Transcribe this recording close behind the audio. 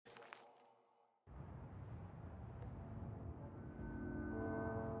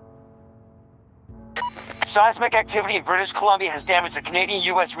Seismic activity in British Columbia has damaged a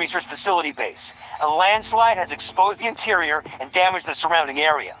Canadian-U.S. research facility base. A landslide has exposed the interior and damaged the surrounding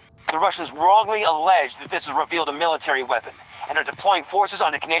area. The Russians wrongly allege that this has revealed a military weapon, and are deploying forces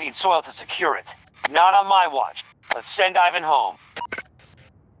onto Canadian soil to secure it. Not on my watch. Let's send Ivan home.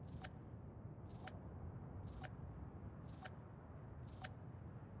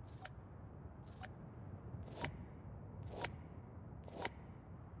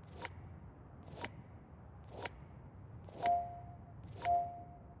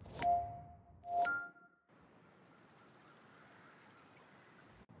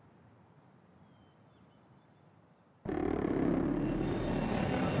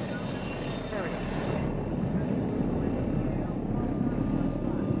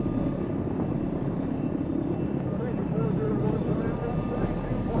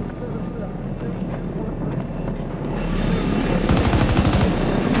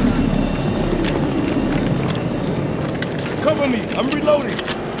 Cover me, I'm reloading.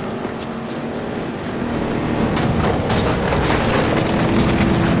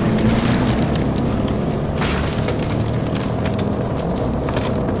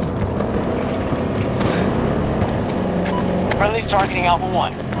 Friendly's targeting Alpha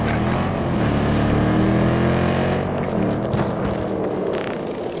 1.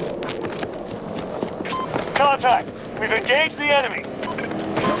 Contact! We've engaged the enemy!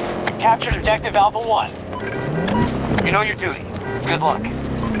 Captured Objective Alpha 1. You know your duty. Good luck.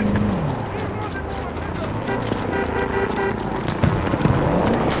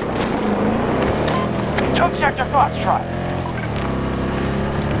 Took Sector Foxtrot.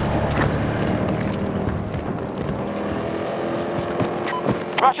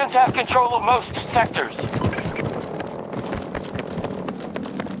 Russians have control of most sectors.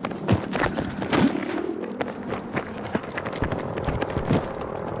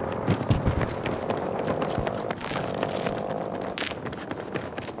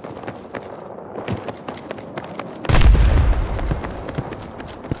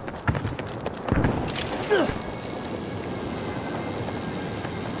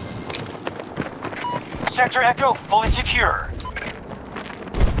 Sector Echo fully secure.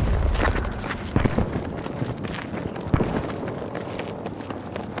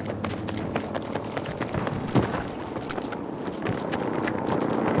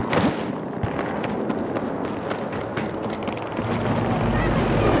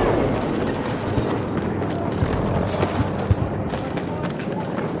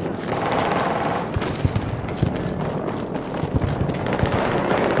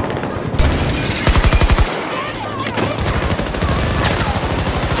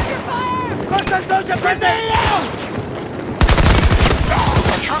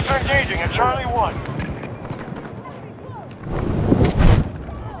 Troops are engaging at Charlie 1.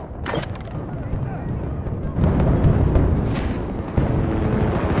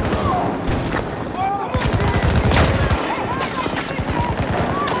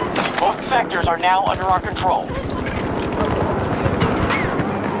 Both sectors are now under our control.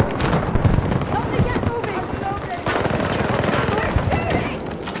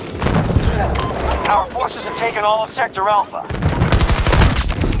 Our forces have taken all of Sector Alpha.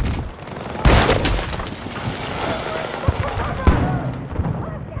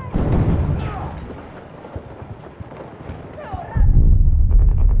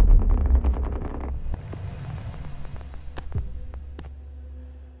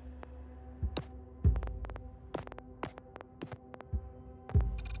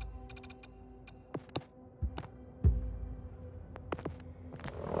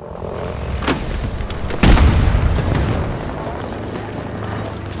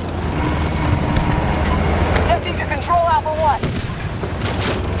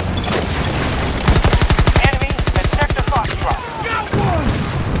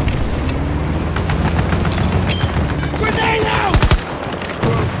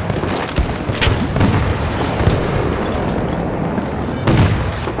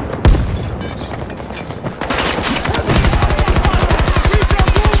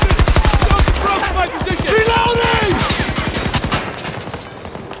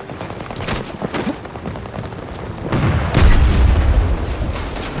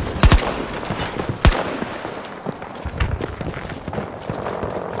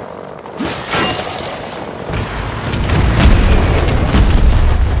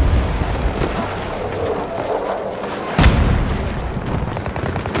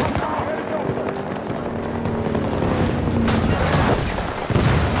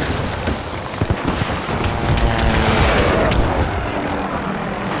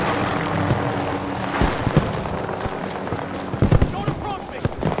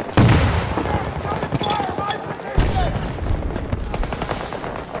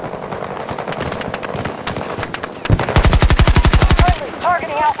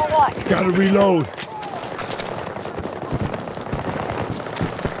 Alpha 1. Gotta reload.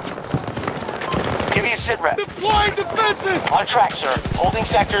 Give me a sit rep. Deploying defenses! On track, sir. Holding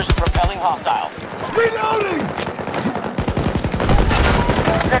sectors, repelling hostile. Reloading!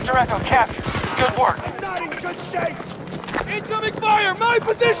 Sector Echo captured. Good work. Not in good shape! Incoming fire! My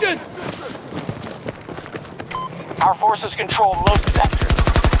position! Our forces control most sectors.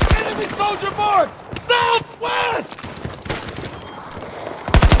 Enemy soldier marked! Southwest!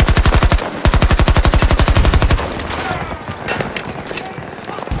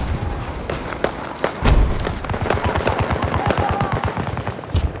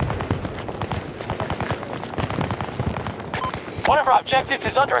 One of our objectives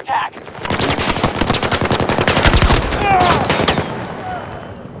is under attack.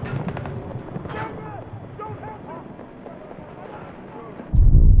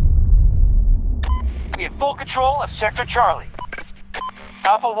 We have full control of Sector Charlie.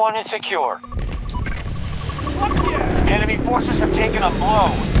 Alpha 1 is secure. Enemy forces have taken a blow,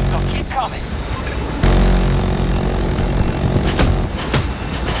 so keep coming.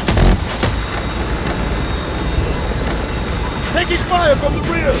 Taking fire from the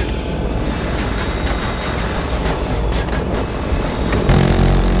rear!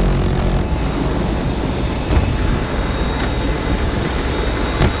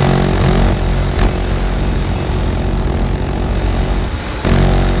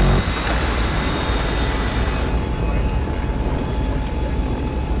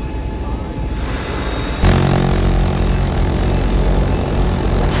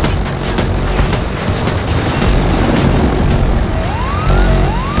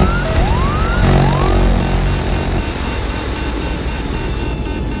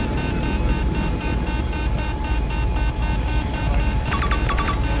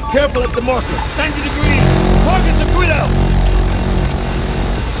 Careful at the marker. 90 degrees. Target the grid out.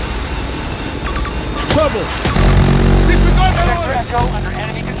 Trouble. Disregard my Sector order. Echo under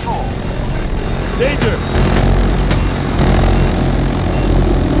enemy control. Danger.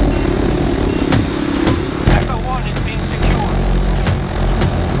 Echo 1 is being secured.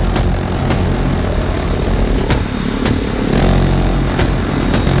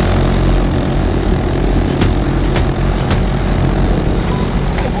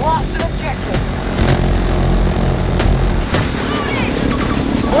 Lost an objective.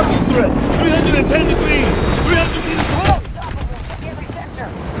 Marking threat. 310 degrees. 300 meters. Every sector.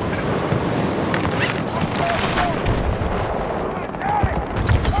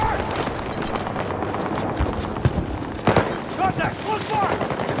 Contact. Close fire.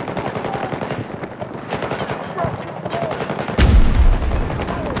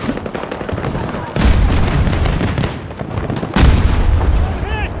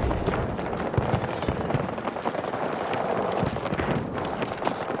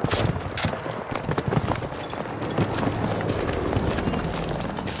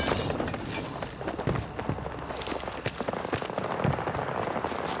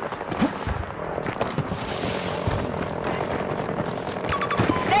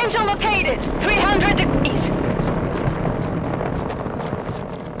 Danger located. 300 degrees.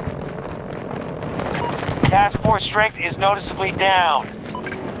 Task force strength is noticeably down.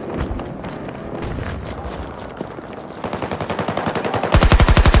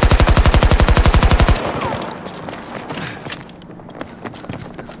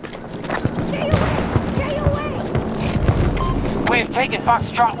 Stay away! We have taken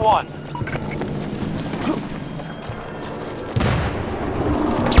Foxtrot 1.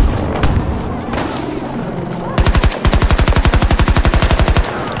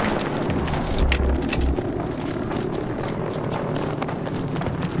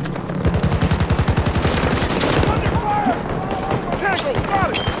 Tango, got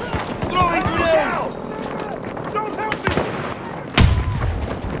it. Throwing grenade. Don't help me.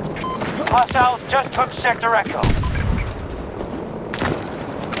 Hostiles just took Sector Echo.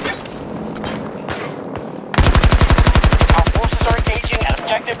 Our forces are engaging at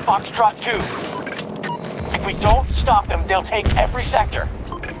Objective Foxtrot 2. If we don't stop them, they'll take every sector.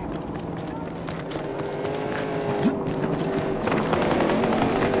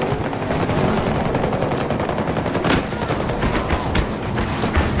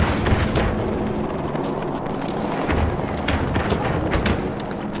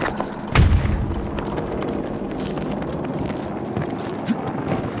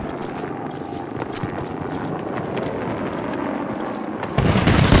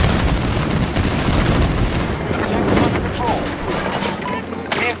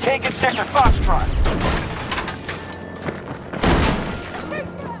 Taken Sector Foxtrot.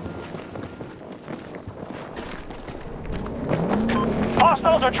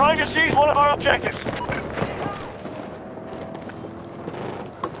 Hostiles are trying to seize one of our objectives.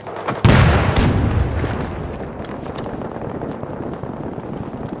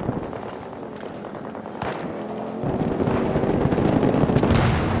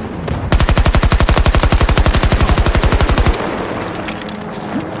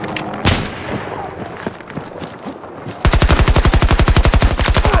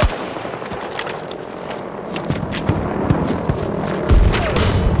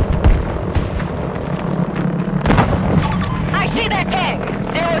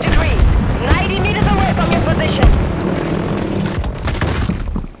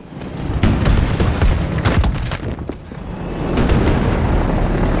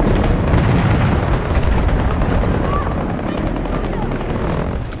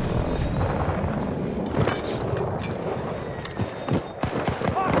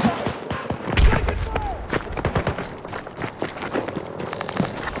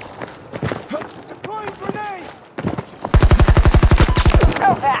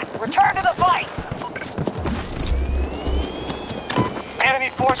 Return to the fight! Enemy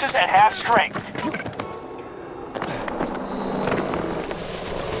forces at half strength.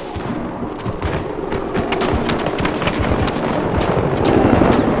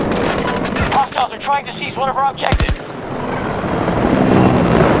 Hostiles are trying to seize one of our objectives.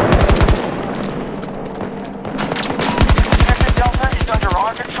 Sector Delta is under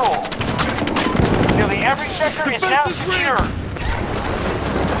our control. Nearly every sector is now secure.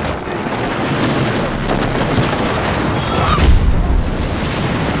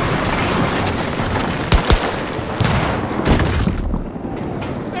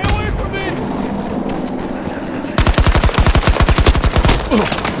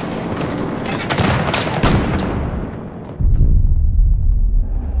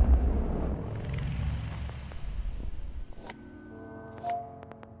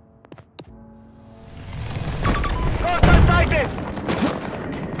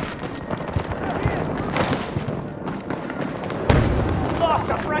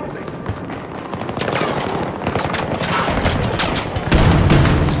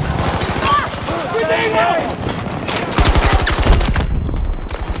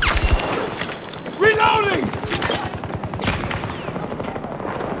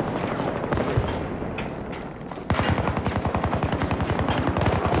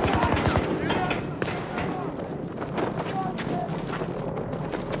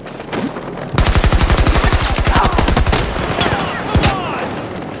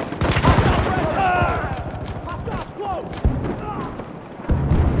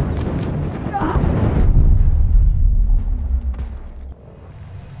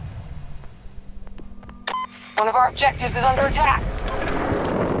 One of our objectives is under attack.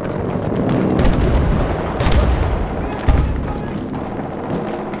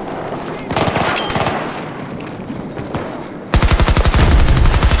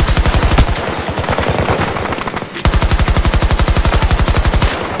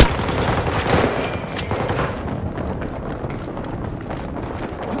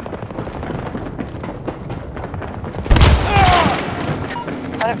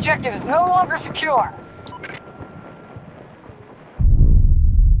 An objective is no longer secure.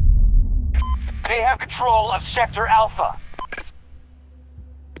 They have control of Sector Alpha.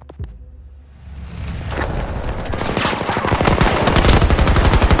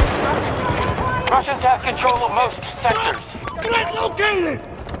 Russians have control of most sectors. Threat located!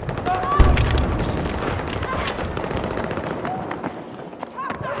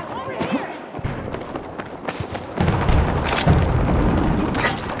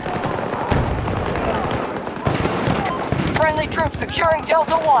 Friendly troops securing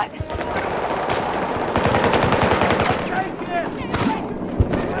Delta 1.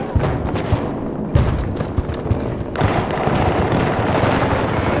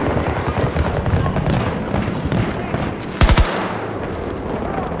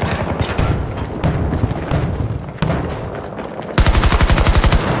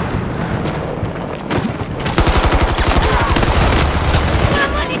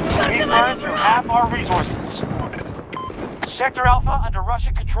 We've burned through half our resources. Sector Alpha under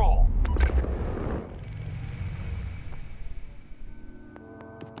Russian control.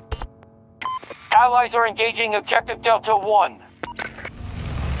 Allies are engaging Objective Delta 1.